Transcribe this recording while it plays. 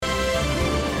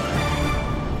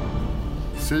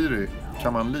Siri,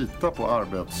 kan man lita på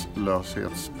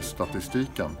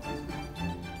arbetslöshetsstatistiken?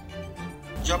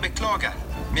 Jag beklagar,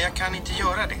 men jag kan inte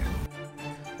göra det.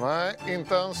 Nej,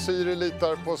 inte ens Siri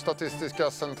litar på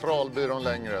Statistiska centralbyrån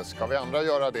längre. Ska vi andra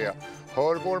göra det?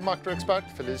 Hör vår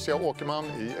makroexpert Felicia Åkerman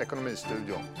i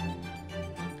Ekonomistudion.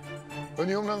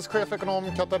 Unionens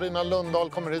chefekonom Katarina Lundahl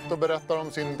kommer hit och berättar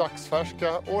om sin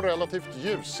dagsfärska och relativt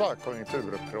ljusa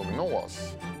konjunkturprognos.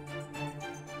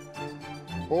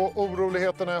 Och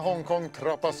oroligheterna i Hongkong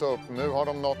trappas upp. Nu har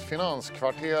de nått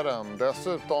finanskvarteren.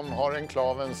 Dessutom har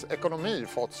enklavens ekonomi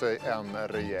fått sig en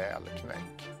rejäl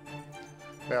knäck.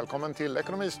 Välkommen till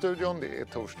Ekonomistudion. Det är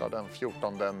torsdag den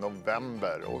 14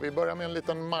 november och vi börjar med en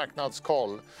liten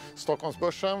marknadskoll.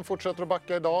 Stockholmsbörsen fortsätter att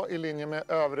backa idag i linje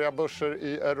med övriga börser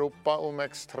i Europa.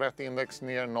 OMX30-index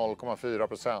ner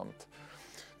 0,4%.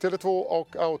 Tele2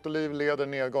 och Autoliv leder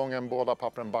nedgången. Båda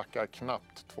pappren backar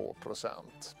knappt 2%.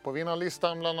 På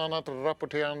vinnarlistan bland annat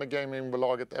rapporterande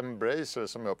gamingbolaget Embracer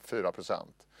som är upp 4%.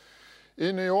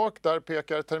 I New York där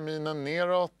pekar terminen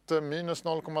neråt, minus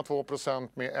 0,2%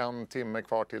 med en timme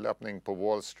kvar till öppning på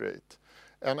Wall Street.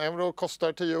 En euro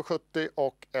kostar 10,70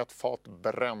 och ett fat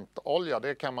Brentolja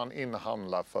det kan man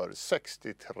inhandla för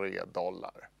 $63.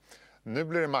 Nu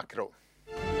blir det makro.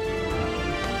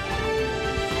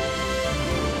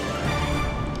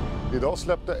 Idag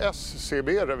släppte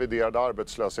SCB reviderade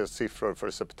arbetslöshetssiffror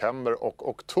för september och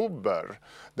oktober.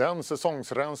 Den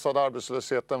säsongsrensade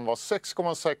arbetslösheten var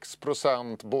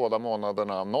 6,6% båda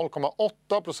månaderna,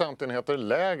 0,8 procentenheter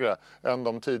lägre än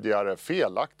de tidigare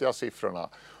felaktiga siffrorna.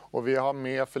 Och vi har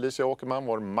med Felicia Åkerman,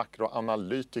 vår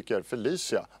makroanalytiker.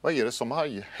 Felicia, vad är det som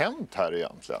har hänt här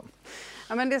egentligen?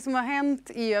 Ja, men det som har hänt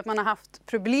är ju att man har haft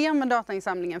problem med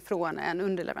datainsamlingen från en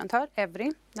underleverantör,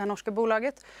 Evry, det här norska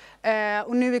bolaget.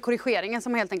 Och nu är korrigeringen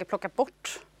som helt enkelt plockat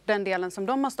bort den delen som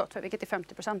de har stått för, vilket är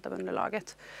 50% av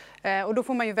underlaget. Och då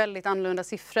får man ju väldigt annorlunda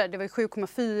siffror. Det var ju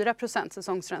 7,4%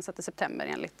 säsongsrensat i september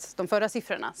enligt de förra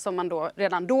siffrorna som man då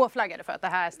redan då flaggade för att det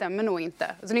här stämmer nog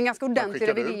inte. Så det är en ganska ordentlig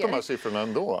revidering. Man skickade ut de här siffrorna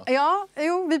ändå? Ja,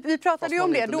 vi pratade ju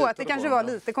om det då, att det kanske var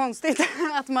lite konstigt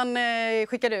att man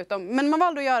skickade ut dem. Men man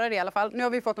valde att göra det i alla fall. Nu har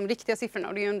vi fått de riktiga siffrorna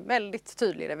och det är en väldigt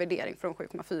tydlig revidering från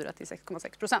 7,4 till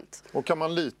 6,6%. Och kan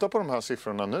man lita på de här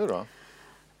siffrorna nu då?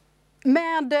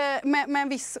 Med en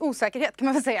viss osäkerhet kan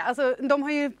man väl säga. Alltså, de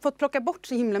har ju fått plocka bort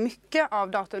så himla mycket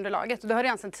av dataunderlaget. Och det har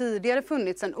redan sedan tidigare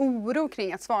funnits en oro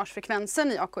kring att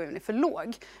svarsfrekvensen i AKU är för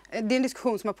låg. Det är en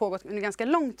diskussion som har pågått under ganska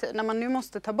lång tid. När man nu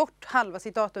måste ta bort halva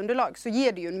sitt dataunderlag så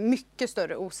ger det ju en mycket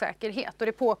större osäkerhet. Och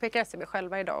det påpekar SCB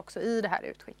själva idag också i det här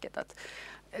utskicket. Att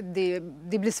det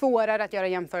blir svårare att göra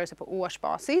jämförelser på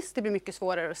årsbasis. Det blir mycket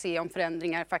svårare att se om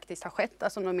förändringar faktiskt har skett,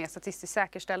 alltså om de är mer statistiskt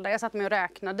säkerställda. Jag satt med och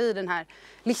räknade i den här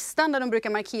listan där de brukar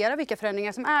markera vilka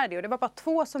förändringar som är det. Och det var bara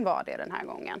 2 som var det den här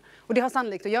gången. Och det har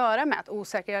sannolikt att göra med att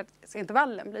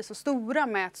osäkerhetsintervallen blir så stora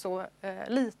med ett så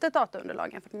litet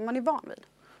dataunderlag jämfört med vad man är van vid.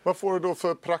 Vad får det då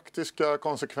för praktiska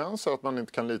konsekvenser att man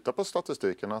inte kan lita på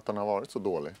statistiken, att den har varit så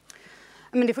dålig?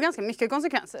 Men det får ganska mycket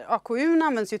konsekvenser. AKU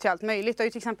används ju till allt möjligt. Det har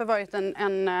ju till exempel varit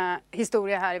en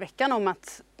historia här i veckan om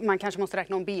att man kanske måste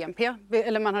räkna om BNP.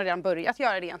 Eller man har redan börjat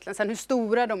göra det egentligen. Sen hur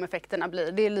stora de effekterna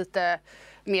blir, det är lite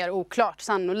mer oklart.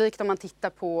 Sannolikt om man tittar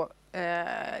på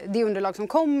det underlag som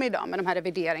kom idag med de här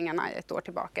revideringarna ett år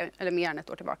tillbaka, eller mer än ett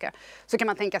år tillbaka, så kan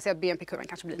man tänka sig att BNP-kurvan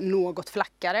kanske blir något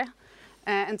flackare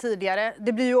än tidigare.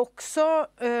 Det blir ju också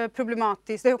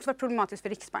problematiskt. Det har också varit problematiskt för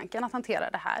Riksbanken att hantera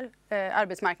det här.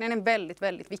 Arbetsmarknaden är en väldigt,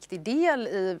 väldigt viktig del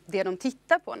i det de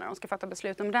tittar på när de ska fatta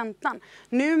beslut om räntan.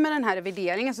 Nu med den här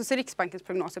revideringen så ser Riksbankens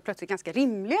prognoser plötsligt ganska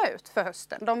rimliga ut för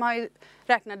hösten. De har ju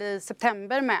räknat i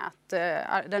september med att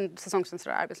den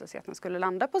säsongsrensade arbetslösheten skulle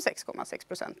landa på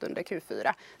 6,6% under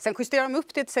Q4. Sen justerar de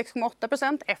upp det till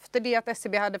 6,8% efter det att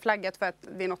SCB hade flaggat för att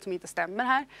det är något som inte stämmer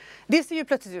här. Det ser ju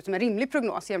plötsligt ut som en rimlig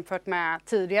prognos jämfört med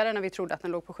tidigare när vi trodde att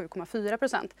den låg på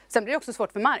 7,4%. Sen blir det också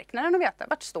svårt för marknaden att veta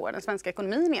vart står den svenska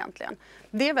ekonomin egentligen.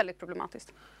 Det är väldigt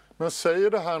problematiskt. Men säger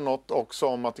det här något också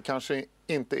om att det kanske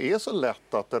inte är så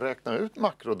lätt att räkna ut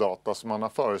makrodata som man har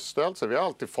föreställt sig? Vi har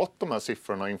alltid fått de här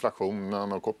siffrorna,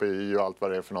 inflationen och KPI och allt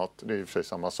vad det är för något. Det är i och för sig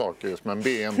samma sak just, men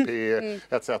BNP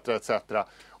etc. etc.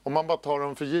 Om man bara tar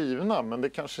dem för givna, men det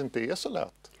kanske inte är så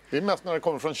lätt. Det är mest när det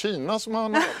kommer från Kina som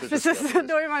man är lite skeptisk.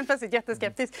 Då är man plötsligt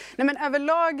jätteskeptisk. Nej, men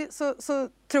överlag så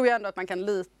tror jag ändå att man kan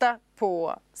lita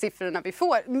på siffrorna vi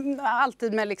får.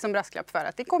 Alltid med liksom brasklapp för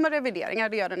att det kommer revideringar,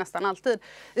 det gör det nästan alltid.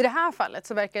 I det här fallet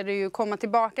så verkar det ju komma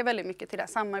tillbaka väldigt mycket till det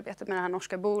här samarbetet med det här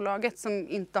norska bolaget som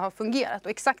inte har fungerat.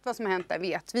 Och exakt vad som har hänt där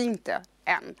vet vi inte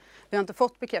än. Vi har inte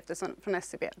fått bekräftelsen från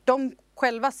SCB. De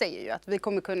själva säger ju att vi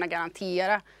kommer kunna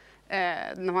garantera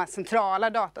de här centrala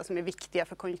data som är viktiga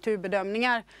för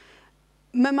konjunkturbedömningar.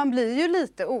 Men man blir ju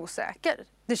lite osäker.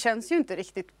 Det känns ju inte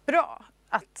riktigt bra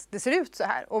att det ser ut så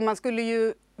här. Och man skulle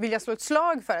ju vilja slå ett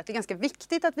slag för att det är ganska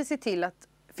viktigt att vi ser till att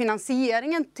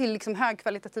finansieringen till liksom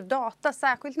högkvalitativ data,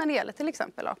 särskilt när det gäller till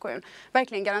exempel AKU,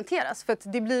 verkligen garanteras. För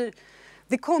att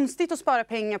det är konstigt att spara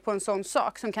pengar på en sån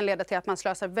sak som kan leda till att man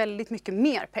slösar väldigt mycket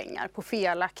mer pengar på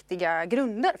felaktiga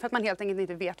grunder för att man helt enkelt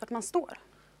inte vet vart man står.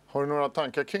 Har du några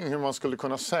tankar kring hur man skulle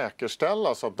kunna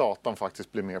säkerställa så att datan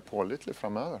faktiskt blir mer pålitlig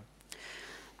framöver?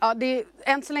 Ja,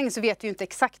 än så länge så vet vi ju inte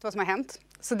exakt vad som har hänt.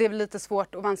 Så det är väl lite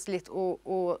svårt och vanskligt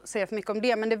att säga för mycket om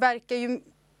det. Men det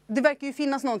verkar ju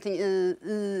finnas någonting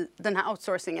i den här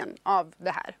outsourcingen av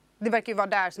det här. Det verkar ju vara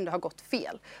där som det har gått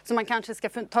fel. Så man kanske ska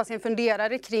ta sig en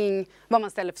funderare kring vad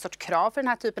man ställer för sorts krav för den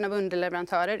här typen av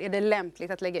underleverantörer. Är det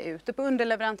lämpligt att lägga ut det på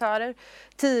underleverantörer?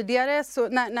 Tidigare, så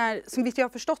som vitt jag har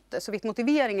förstått det, så vitt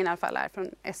motiveringen i alla fall är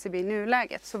från SCB i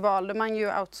nuläget, så valde man ju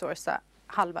att outsourca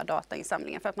halva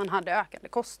datainsamlingen för att man hade ökade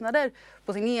kostnader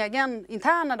på sin egen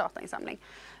interna datainsamling.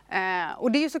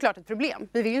 Och det är ju såklart ett problem.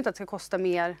 Vi vill ju inte att det ska kosta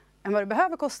mer än vad det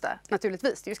behöver kosta,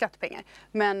 naturligtvis. Det är ju skattepengar.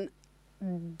 Men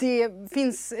det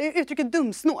finns uttrycket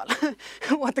dumsnål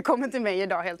återkommer till mig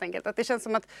idag helt enkelt. Att det känns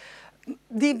som att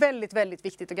det är väldigt, väldigt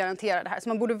viktigt att garantera det här. Så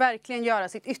man borde verkligen göra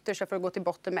sitt yttersta för att gå till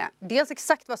botten med dels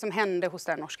exakt vad som hände hos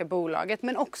det norska bolaget,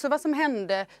 men också vad som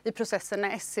hände i processen när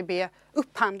SCB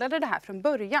upphandlade det här från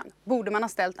början. Borde man ha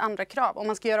ställt andra krav? Om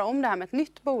man ska göra om det här med ett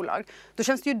nytt bolag, då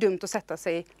känns det ju dumt att sätta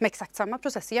sig med exakt samma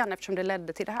process igen eftersom det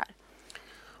ledde till det här.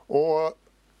 Och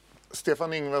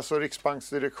Stefan Ingves och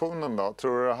Riksbanksdirektionen då,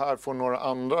 tror du det här får några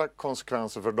andra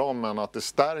konsekvenser för dem än att det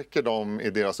stärker dem i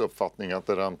deras uppfattning att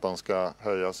räntan ska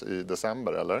höjas i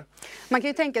december, eller? Man kan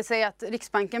ju tänka sig att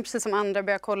Riksbanken, precis som andra,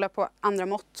 börjar kolla på andra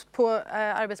mått på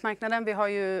arbetsmarknaden. Vi har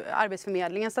ju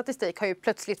Arbetsförmedlingens statistik har ju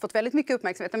plötsligt fått väldigt mycket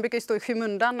uppmärksamhet. Den brukar ju stå i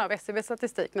skymundan av SCBs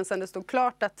statistik, men sen det stod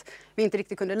klart att vi inte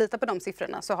riktigt kunde lita på de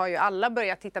siffrorna så har ju alla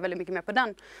börjat titta väldigt mycket mer på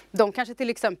den. De kanske till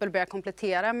exempel börjar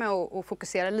komplettera med att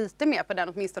fokusera lite mer på den,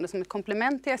 åtminstone som ett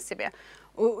komplement till SCB.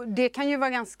 Och det kan ju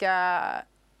vara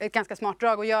ett ganska smart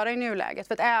drag att göra i nuläget.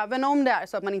 För att även om det är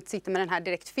så att man inte sitter med den här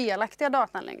direkt felaktiga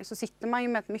datan längre så sitter man ju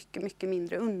med ett mycket, mycket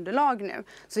mindre underlag nu.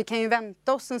 Så vi kan ju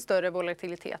vänta oss en större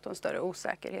volatilitet och en större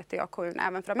osäkerhet i AKU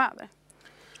även framöver.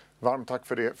 Varmt tack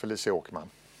för det, Felicia Åkerman.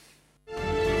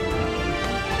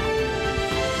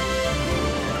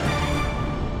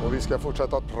 Och vi ska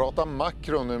fortsätta att prata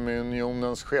makro nu med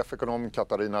Unionens chefekonom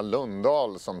Katarina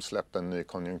Lundahl som släppte en ny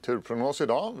konjunkturprognos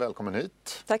idag. Välkommen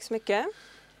hit. Tack så mycket.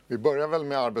 Vi börjar väl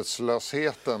med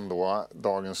arbetslösheten då,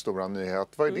 dagens stora nyhet.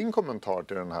 Vad är din kommentar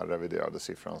till den här reviderade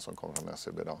siffran som kommer från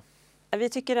SCB idag? Vi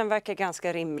tycker den verkar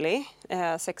ganska rimlig,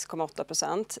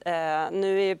 6,8%.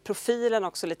 Nu är profilen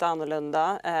också lite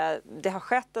annorlunda. Det har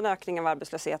skett en ökning av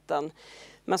arbetslösheten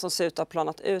men som ser ut att ha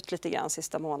planat ut lite grann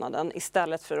sista månaden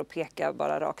istället för att peka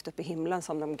bara rakt upp i himlen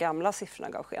som de gamla siffrorna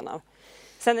gav sken av.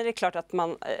 Sen är det klart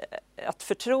att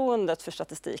förtroendet för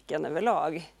statistiken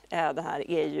överlag det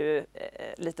här är ju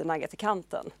lite naggat i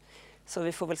kanten. Så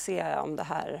vi får väl se om det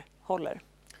här håller.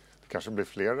 Det kanske blir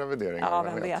fler revideringar. Ja,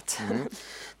 vem vet.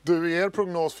 Du, er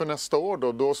prognos för nästa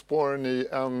år då spår ni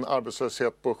en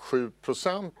arbetslöshet på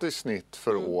 7% i snitt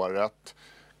för året.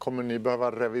 Kommer ni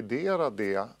behöva revidera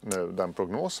det nu, den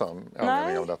prognosen, i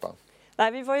anledning av detta?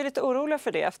 Nej, vi var ju lite oroliga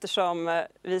för det eftersom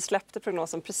vi släppte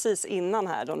prognosen precis innan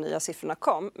här de nya siffrorna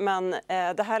kom. Men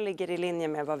det här ligger i linje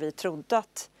med vad vi trodde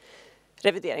att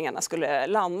revideringarna skulle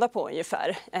landa på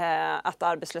ungefär. Att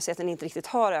arbetslösheten inte riktigt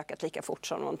har ökat lika fort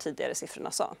som de tidigare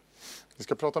siffrorna sa. Vi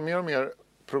ska prata mer och mer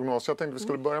prognos. Jag tänkte vi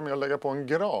skulle börja med att lägga på en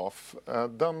graf.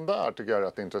 Den där tycker jag är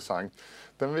rätt intressant.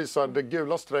 Den visar det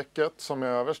gula strecket som är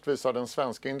överst visar den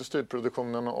svenska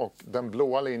industriproduktionen och den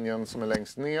blåa linjen som är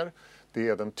längst ner. Det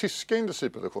är den tyska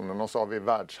industriproduktionen och så har vi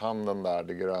världshandeln där,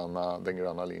 den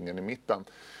gröna linjen i mitten.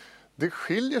 Det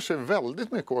skiljer sig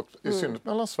väldigt mycket åt, i synnerhet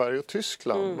mellan Sverige och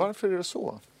Tyskland. Varför är det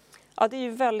så? Ja, det är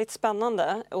ju väldigt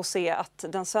spännande att se att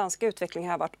den svenska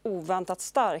utvecklingen har varit oväntat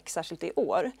stark, särskilt i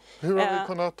år. Hur har vi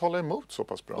kunnat hålla emot så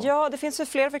pass bra? Ja, det finns ju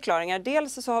flera förklaringar.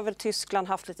 Dels så har väl Tyskland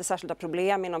haft lite särskilda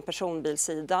problem inom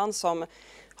personbilsidan som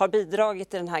har bidragit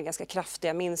till den här ganska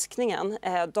kraftiga minskningen.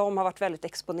 De har varit väldigt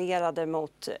exponerade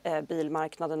mot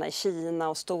bilmarknaderna i Kina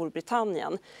och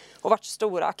Storbritannien och varit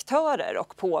stora aktörer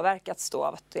och påverkats då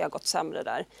av att det har gått sämre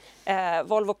där.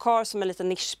 Volvo Car som är lite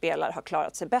nischspelare har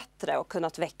klarat sig bättre och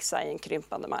kunnat växa i en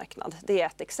krympande marknad. Det är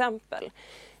ett exempel.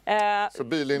 Så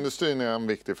bilindustrin är en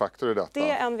viktig faktor i detta? Det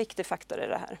är en viktig faktor i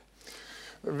det här.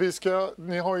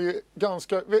 Ni har ju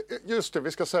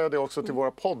vi ska säga det också till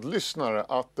våra poddlyssnare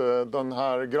att de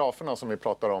här graferna som vi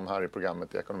pratar om här i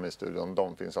programmet i Ekonomistudion,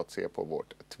 de finns att se på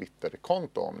vårt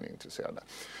Twitterkonto om ni är intresserade.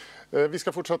 Vi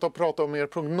ska fortsätta att prata om er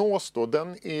prognos då.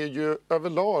 Den är ju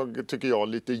överlag, tycker jag,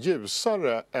 lite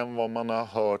ljusare än vad man har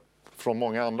hört från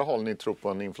många andra håll. Ni tror på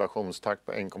en inflationstakt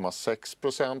på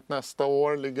 1,6% nästa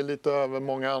år. Ligger lite över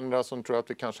många andra som tror att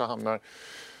vi kanske hamnar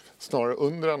snarare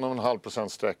under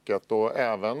 1,5%-strecket. Och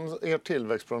även er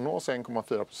tillväxtprognos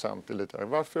 1,4% är lite.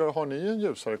 Varför har ni en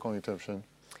ljusare konjunktursyn?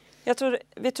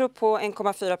 Vi tror på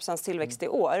 1,4% tillväxt i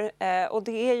år och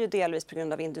det är ju delvis på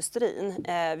grund av industrin.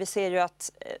 Vi ser ju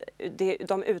att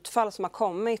de utfall som har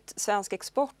kommit, svensk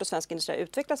export och svensk industri har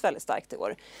utvecklats väldigt starkt i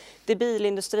år. Det är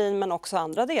bilindustrin men också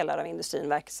andra delar av industrin,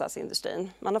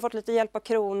 verkstadsindustrin. Man har fått lite hjälp av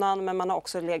kronan men man har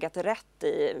också legat rätt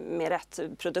med rätt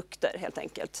produkter helt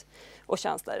enkelt och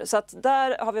tjänster. Så att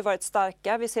där har vi varit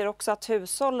starka. Vi ser också att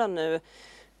hushållen nu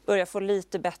börjar få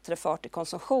lite bättre fart i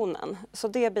konsumtionen. Så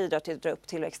det bidrar till att dra upp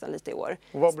tillväxten lite i år.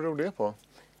 Och vad beror det på?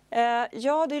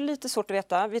 Ja, det är lite svårt att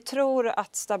veta. Vi tror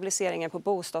att stabiliseringen på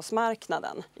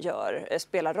bostadsmarknaden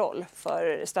spelar roll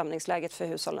för stämningsläget för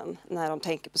hushållen när de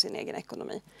tänker på sin egen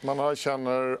ekonomi. Man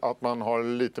känner att man har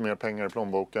lite mer pengar i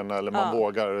plånboken eller man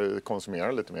vågar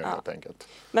konsumera lite mer helt enkelt.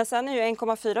 Men sen är ju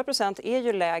 1,4% är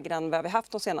ju lägre än vad vi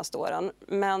haft de senaste åren.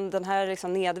 Men den här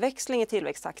liksom nedväxlingen i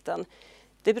tillväxttakten,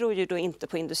 det beror ju då inte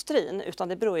på industrin utan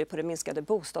det beror ju på det minskade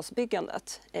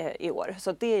bostadsbyggandet i år.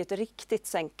 Så det är ju ett riktigt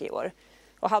sänke i år.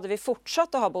 Och hade vi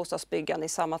fortsatt att ha bostadsbyggande i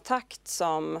samma takt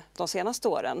som de senaste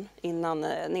åren innan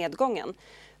nedgången,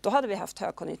 då hade vi haft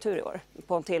högkonjunktur i år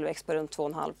på en tillväxt på runt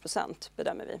 2,5%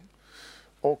 bedömer vi.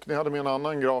 Och ni hade med en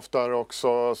annan graf där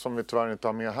också som vi tyvärr inte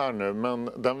har med här nu. Men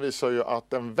den visar ju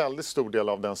att en väldigt stor del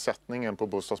av den sättningen på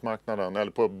bostadsmarknaden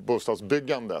eller på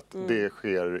bostadsbyggandet, det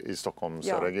sker i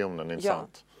Stockholmsregionen, inte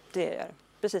sant? Ja, det är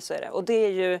precis så är det. Och det är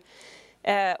ju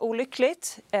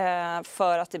olyckligt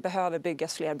för att det behöver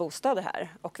byggas fler bostäder här.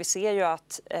 Och vi ser ju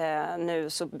att nu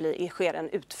så sker en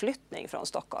utflyttning från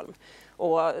Stockholm.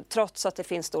 Och trots att det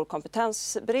finns stor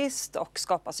kompetensbrist och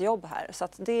skapas jobb här. Så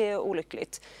att det är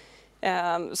olyckligt.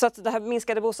 Så att det här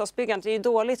minskade bostadsbyggandet är ju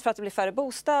dåligt för att det blir färre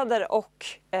bostäder och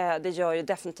det gör ju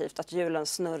definitivt att hjulen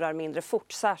snurrar mindre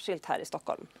fort, särskilt här i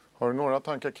Stockholm. Har du några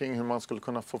tankar kring hur man skulle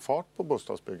kunna få fart på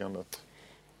bostadsbyggandet?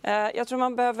 Jag tror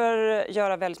man behöver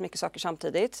göra väldigt mycket saker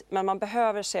samtidigt, men man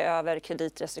behöver se över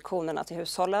kreditrestriktionerna till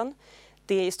hushållen.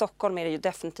 I Stockholm är det ju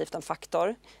definitivt en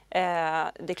faktor. Det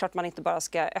är klart man inte bara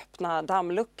ska öppna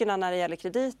dammluckorna när det gäller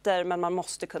krediter, men man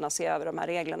måste kunna se över de här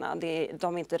reglerna. De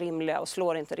är inte rimliga och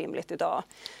slår inte rimligt idag.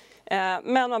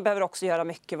 Men man behöver också göra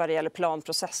mycket vad det gäller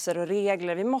planprocesser och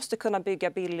regler. Vi måste kunna bygga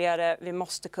billigare, vi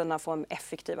måste kunna få en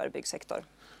effektivare byggsektor.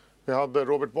 Vi hade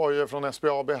Robert Boye från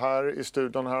SBAB här i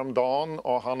studion häromdagen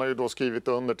och han har ju då skrivit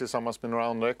under tillsammans med några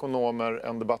andra ekonomer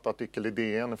en debattartikel i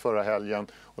DN förra helgen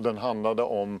och den handlade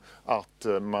om att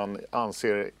man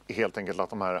anser helt enkelt att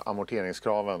de här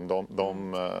amorteringskraven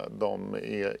de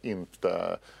är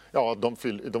inte, ja,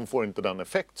 de får inte den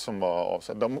effekt som var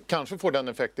avsedd. De kanske får den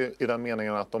effekt i den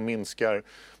meningen att de minskar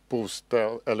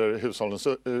eller hushållens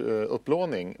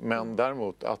upplåning, men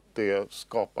däremot att det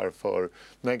skapar för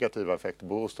negativa effekter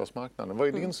på bostadsmarknaden. Vad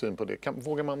är din syn på det?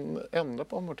 Vågar man ändra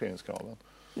på amorteringskraven?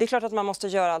 Det är klart att man måste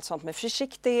göra allt sånt med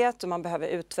försiktighet och man behöver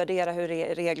utvärdera hur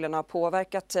reglerna har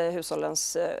påverkat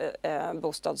hushållens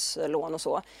bostadslån och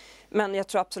så. Men jag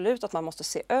tror absolut att man måste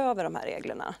se över de här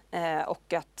reglerna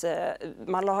och att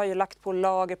man har ju lagt på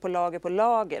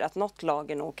lager, att något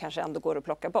lager nog kanske ändå går att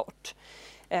plocka bort.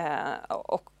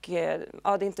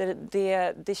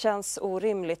 Det känns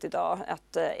orimligt idag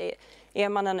att är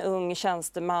man en ung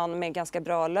tjänsteman med ganska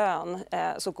bra lön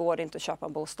så går det inte att köpa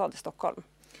en bostad i Stockholm.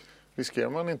 Riskerar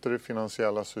man inte det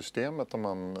finansiella systemet om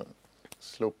man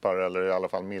slopar eller i alla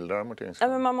fall mildrar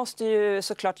amorteringskraven? Man måste ju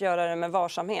såklart göra det med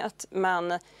varsamhet,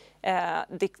 men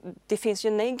det finns ju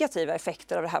negativa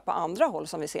effekter av det här på andra håll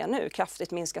som vi ser nu,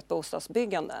 kraftigt minskat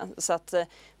bostadsbyggande. Så att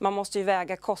man måste ju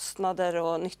väga kostnader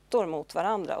och nyttor mot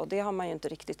varandra och det har man ju inte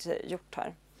riktigt gjort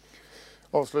här.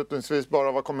 Avslutningsvis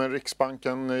bara, vad kommer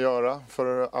Riksbanken göra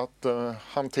för att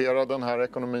hantera den här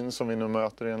ekonomin som vi nu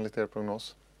möter enligt er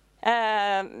prognos?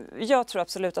 Jag tror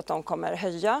absolut att de kommer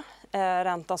höja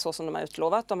räntan så som de har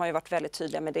utlovat. De har ju varit väldigt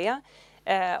tydliga med det.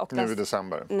 Nu i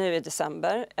december. Nu i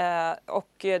december.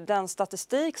 Och den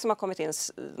statistik som har kommit in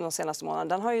de senaste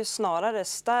månaderna, den har ju snarare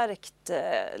stärkt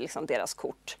liksom deras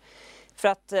kort. För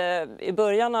att i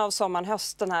början av sommaren,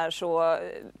 hösten här så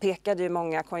pekade ju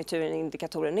många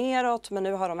konjunkturindikatorer neråt, men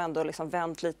nu har de ändå liksom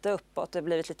vänt lite uppåt. Det har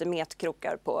blivit lite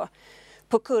metkrokar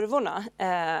på kurvorna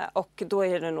och då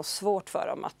är det nog svårt för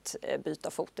dem att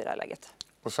byta fot i det här läget.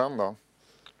 Och sen då?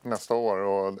 Nästa år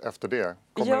och efter det?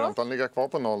 Kommer räntan ligga kvar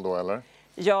på noll då eller?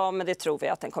 Ja, men det tror vi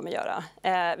att den kommer göra.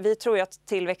 Vi tror ju att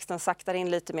tillväxten saktar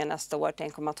in lite mer nästa år till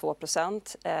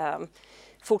 1,2%.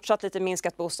 fortsatt lite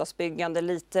minskat bostadsbyggande,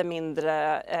 lite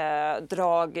mindre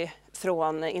drag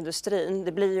från industrin.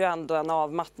 Det blir ju ändå en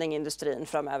avmattning i industrin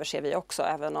framöver, ser vi också,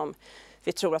 även om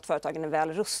vi tror att företagen är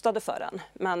väl rustade för den.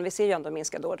 Men vi ser ju ändå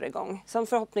minskad orderingång. Sen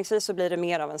förhoppningsvis så blir det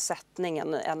mer av en sättning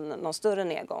än någon större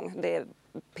nedgång. Det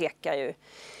pekar ju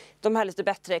de här lite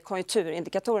bättre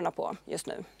konjunkturindikatorerna på just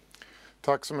nu.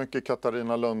 Tack så mycket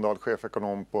Katarina Lundahl,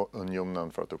 chefekonom på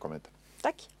Unionen, för att du kom hit.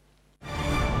 Tack.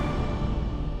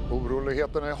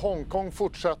 Oroligheterna i Hongkong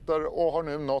fortsätter och har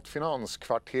nu nått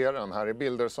finanskvarteren. Här är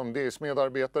bilder som DIs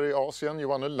medarbetare i Asien,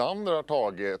 Johan Nylander, har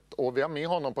tagit. Och vi har med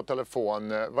honom på telefon.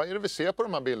 Vad är det vi ser på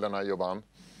de här bilderna, Johan?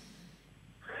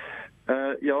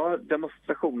 Ja,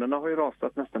 demonstrationerna har ju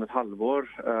rasat nästan ett halvår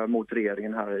mot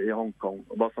regeringen här i Hongkong.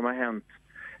 Och vad som har hänt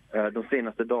de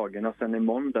senaste dagarna sedan i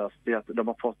måndags är att de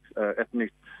har fått ett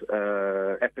nytt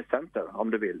epicenter,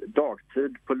 om du vill.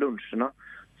 Dagtid på luncherna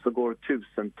så går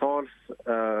tusentals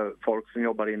folk som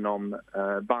jobbar inom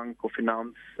bank och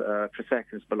finans,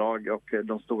 försäkringsbolag och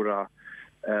de stora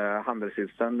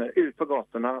handelshusen ut på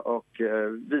gatorna och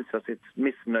visar sitt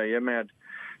missnöje med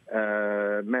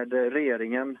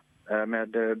regeringen,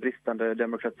 med bristande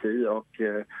demokrati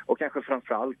och kanske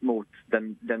framförallt mot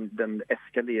den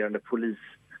eskalerande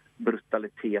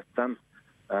polisbrutaliteten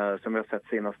som vi har sett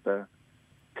senaste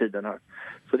tiden här.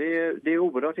 Så det är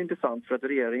oerhört intressant, för att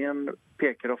regeringen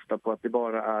pekar ofta på att det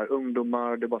bara är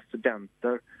ungdomar, det är bara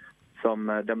studenter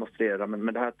som demonstrerar.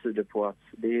 Men det här tyder på att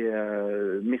det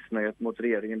är missnöjet mot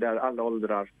regeringen, det är alla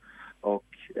åldrar och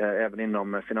även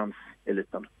inom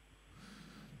finanseliten.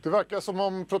 Det verkar som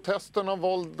om protesterna och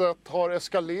våldet har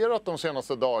eskalerat de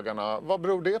senaste dagarna. Vad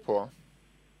beror det på?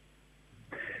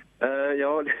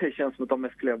 Ja, det känns som att de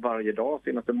eskalerar varje dag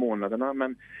de senaste månaderna.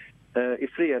 Men i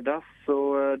fredags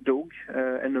så dog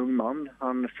en ung man.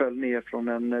 Han föll ner från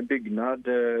en byggnad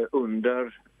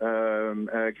under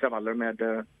kravaller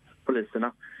med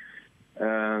poliserna.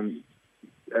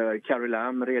 Carrie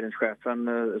Lam, regeringschefen,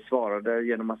 svarade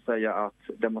genom att säga att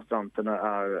demonstranterna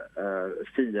är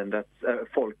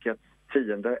folkets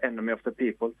fiende, enemy of the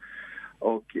people.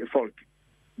 Och folk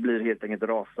blir helt enkelt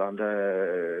rasande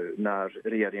när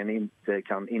regeringen inte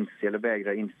kan inse eller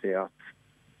vägrar inse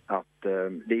att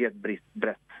det är ett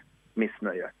brett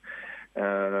missnöje.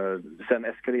 Sen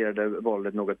eskalerade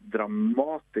våldet något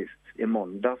dramatiskt i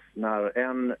måndags när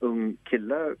en ung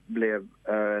kille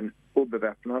en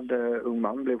obeväpnad ung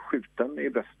man blev skjuten i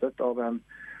bröstet av en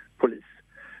polis.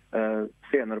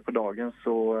 Senare på dagen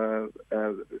så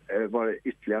var det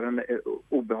ytterligare en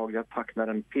obehaglig attack när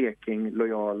en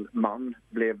Peking-lojal man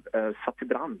blev satt i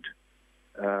brand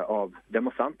av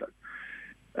demonstranter.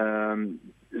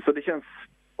 Så det känns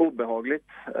obehagligt,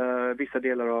 vissa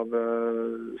delar av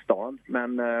stan,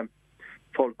 men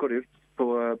folk går ut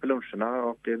på luncherna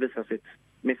och visar sitt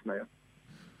missnöje.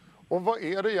 Och vad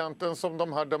är det egentligen som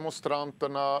de här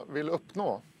demonstranterna vill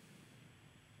uppnå?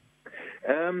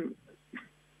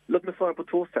 Låt mig svara på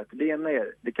två sätt. Det ena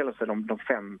är, det kallas för de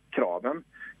 5 kraven.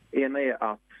 Det ena är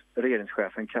att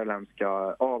regeringschefen Carrie Lam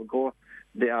ska avgå.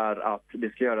 Det är att det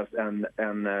ska göras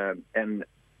en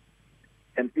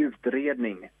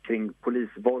utredning kring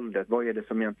polisvåldet. Vad är det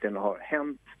som egentligen har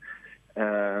hänt?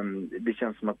 Det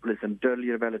känns som att polisen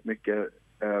döljer väldigt mycket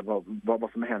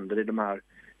vad som händer i de här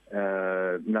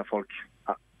när folk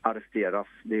arresteras.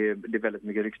 Det är väldigt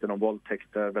mycket rykten om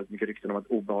våldtäkter, väldigt mycket rykten om att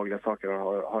obehagliga saker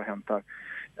har hänt här.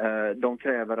 De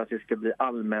kräver att det ska bli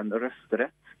allmän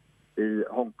rösträtt i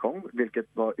Hongkong, vilket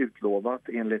var utlovat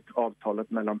enligt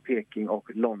avtalet mellan Peking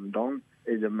och London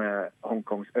i och med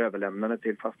Hongkongs överlämnande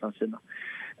till Fastlandskina.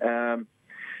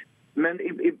 Men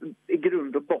i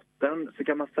grund och botten så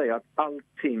kan man säga att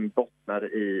allting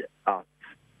bottnar i att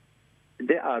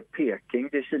det är Peking,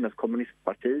 det är Kinas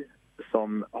kommunistparti,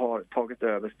 som har tagit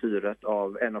över styret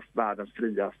av en av världens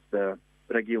friaste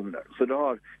regioner. Så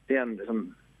det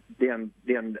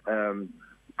är en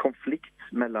konflikt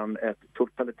mellan ett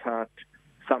totalitärt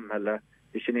samhälle,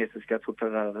 det kinesiska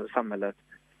totalitära samhället,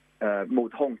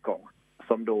 mot Hongkong,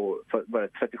 som då för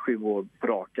 37 år på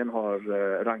raken har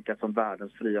rankats som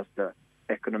världens friaste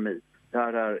ekonomi. Det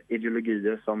här är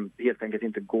ideologier som helt enkelt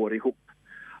inte går ihop.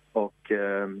 Och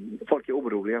folk är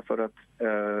oroliga för att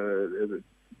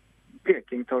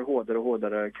Peking tar hårdare och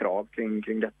hårdare krav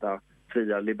kring detta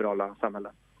fria, liberala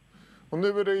samhälle. Och nu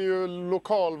är det ju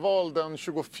lokalval den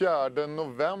 24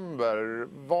 november.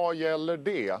 Vad gäller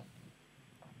det?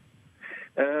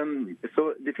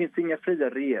 Så det finns inga fria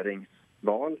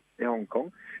regeringsval i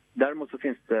Hongkong. Däremot så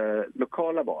finns det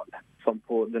lokala val. Som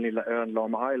på den lilla ön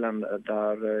Lam Island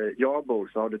där jag bor,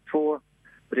 så har det 2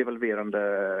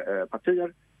 rivalverande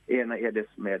partier. Ena är det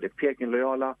som är det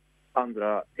Peking-lojala,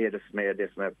 andra är det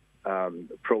som är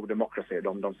pro-democracy,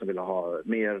 de som vill ha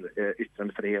mer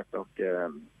yttrandefrihet och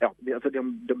alltså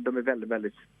de är väldigt,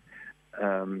 väldigt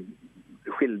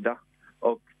skilda.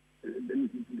 Och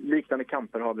liknande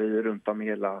kamper har vi runt om i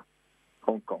hela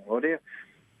Hongkong. Och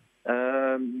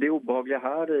det obehagliga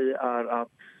här är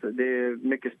att det är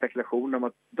mycket spekulation om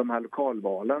att de här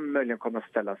lokalvalen möjligen kommer att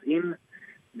ställas in.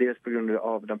 Dels på grund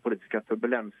av den politiska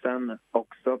turbulensen,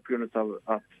 också på grund av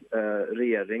att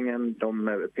regeringen,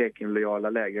 de Peking-lojala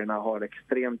lägren har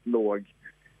extremt låg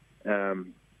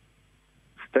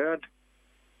stöd.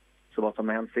 Så vad som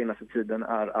har hänt senaste tiden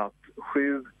är att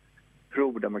 7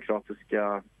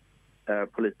 prodemokratiska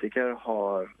politiker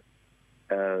har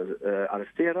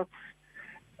arresterats.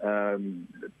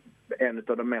 En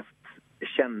av de mest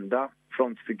kända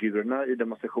frontfigurerna i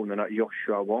demonstrationerna,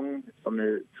 Joshua Wong, som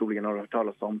ni troligen har hört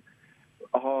talas om,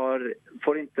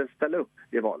 får inte ställa upp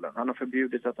i valen. Han har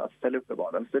förbjudit att ställa upp i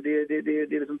valen. Så det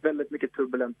är liksom väldigt mycket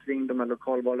turbulent kring de här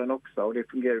lokalvalen också. Och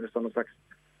det fungerar som någon slags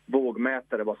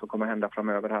vågmätare vad som kommer hända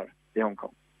framöver här i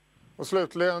Hongkong. Och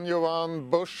slutligen Johan,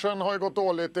 börsen har ju gått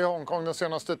dåligt i Hongkong den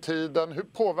senaste tiden. Hur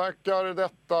påverkar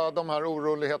detta, de här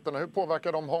oroligheterna, hur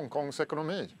påverkar de Hongkongs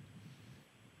ekonomi?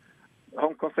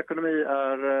 Hongkongs ekonomi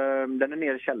den är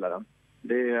nere i källaren.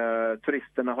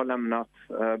 Turisterna har lämnat,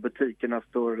 butikerna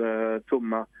står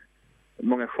tomma,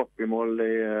 många shoppingmål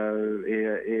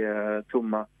är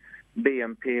tomma.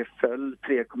 BNP föll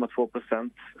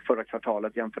 3,2% förra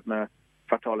kvartalet jämfört med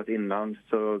kvartalet innan,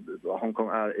 så Hongkong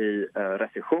är i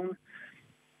recession,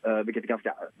 vilket är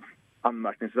ganska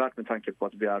anmärkningsvärt med tanke på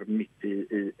att vi är mitt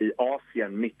i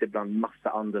Asien, mitt ibland massa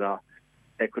andra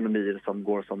ekonomier som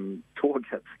går som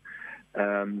tåget.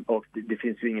 Och det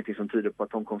finns ju ingenting som tyder på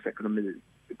att Hongkongs ekonomi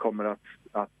kommer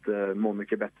att må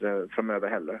mycket bättre framöver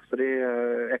heller. Så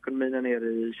ekonomin är nere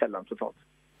i källan totalt.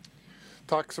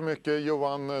 Tack så mycket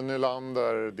Johan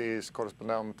Nylander, DIs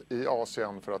korrespondent i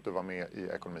Asien, för att du var med i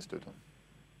Ekonomistudion.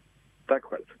 Tack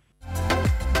själv.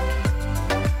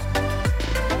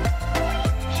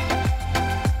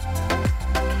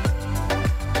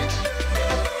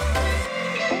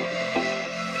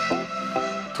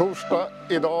 Torsdag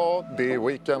idag, det är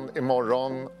weekend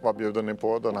imorgon. Vad bjuder ni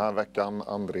på den här veckan?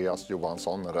 Andreas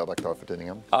Johansson, redaktör för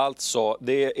tidningen. Alltså,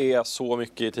 det är så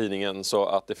mycket i tidningen så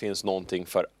att det finns någonting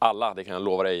för alla. Det kan jag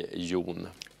lova dig, Jon.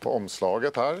 På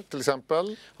omslaget här till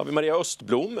exempel har vi Maria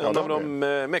Östblom, en av de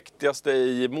mäktigaste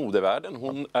i modevärlden.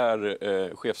 Hon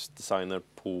är chefsdesigner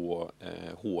på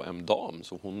H&M Dam,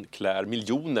 så hon klär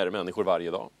miljoner människor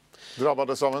varje dag.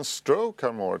 Drabbades av en stroke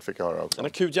här målet, fick jag höra också. En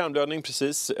akut hjärnblödning,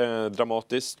 precis.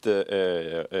 Dramatiskt.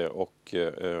 Och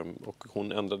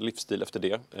hon ändrade livsstil efter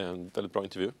det. En väldigt bra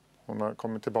intervju. Hon har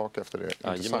kommit tillbaka efter det.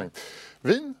 Intressant.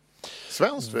 Vin?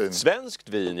 Svenskt vin? Svenskt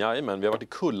vin, jajamän. Vi har varit i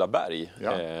Kullaberg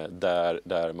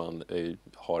där man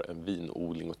har en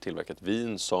vinodling och tillverkat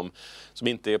vin som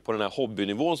inte är på den här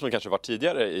hobbynivån som det kanske var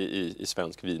tidigare i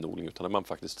svensk vinodling, utan där man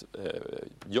faktiskt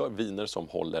gör viner som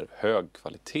håller hög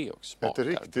kvalitet och smakar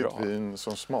bra. Ett riktigt vin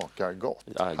som smakar gott.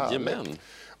 Jajamän.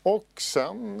 Och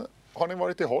sen har ni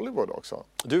varit i Hollywood också?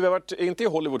 Du, vi har varit inte i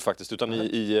Hollywood faktiskt, utan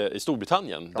i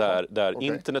Storbritannien. Där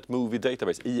Internet Movie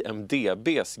Database,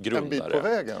 IMDBs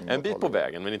grundare. En bit på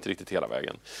vägen, men inte riktigt hela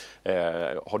vägen.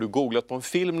 Har du googlat på en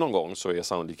film någon gång så är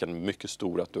sannolikheten mycket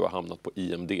stor att du har hamnat på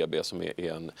IMDB, som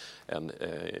är en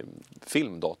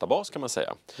filmdatabas kan man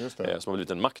säga. Som har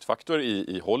blivit en maktfaktor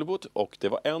i Hollywood. Och det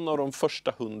var en av de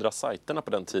första 100 sajterna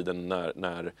på den tiden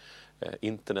när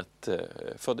internet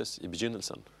föddes i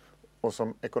begynnelsen. Och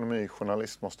som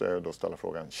ekonomijournalist måste jag då ställa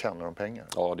frågan, tjänar de pengar?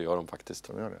 Ja, det gör de faktiskt.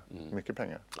 De gör det. Mycket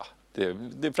pengar? Ja,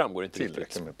 det framgår inte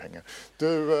tillräckligt med pengar.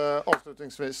 Du,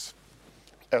 avslutningsvis,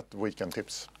 ett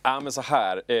weekendtips. Ja, men så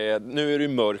här. Nu är det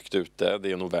mörkt ute,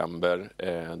 det är november.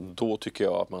 Då tycker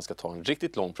jag att man ska ta en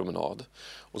riktigt lång promenad.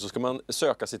 Och så ska man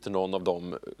söka sig till någon av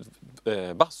de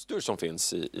bastur som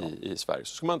finns i Sverige.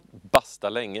 Så ska man basta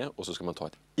länge och så ska man ta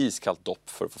ett iskallt dopp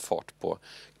för att få fart på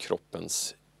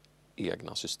kroppens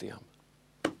egna system.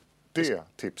 Det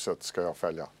tipset ska jag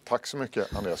följa. Tack så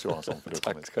mycket Andreas Johansson för att du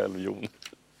kom hit. Tack själv Jon.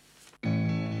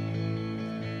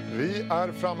 Vi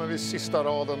är framme vid sista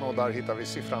raden och där hittar vi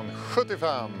siffran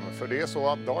 75. För det är så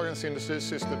att Dagens Industris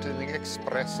systertidning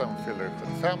Expressen fyller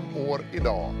 75 år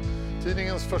idag.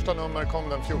 Tidningens första nummer kom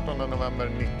den 14 november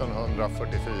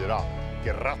 1944.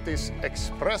 Grattis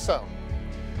Expressen!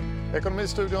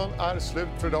 Ekonomistudion är slut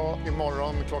för idag.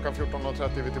 Imorgon klockan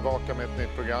 14.30 är vi tillbaka med ett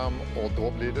nytt program och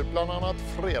då blir det bland annat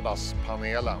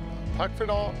Fredagspanelen. Tack för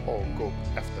idag och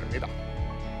god eftermiddag.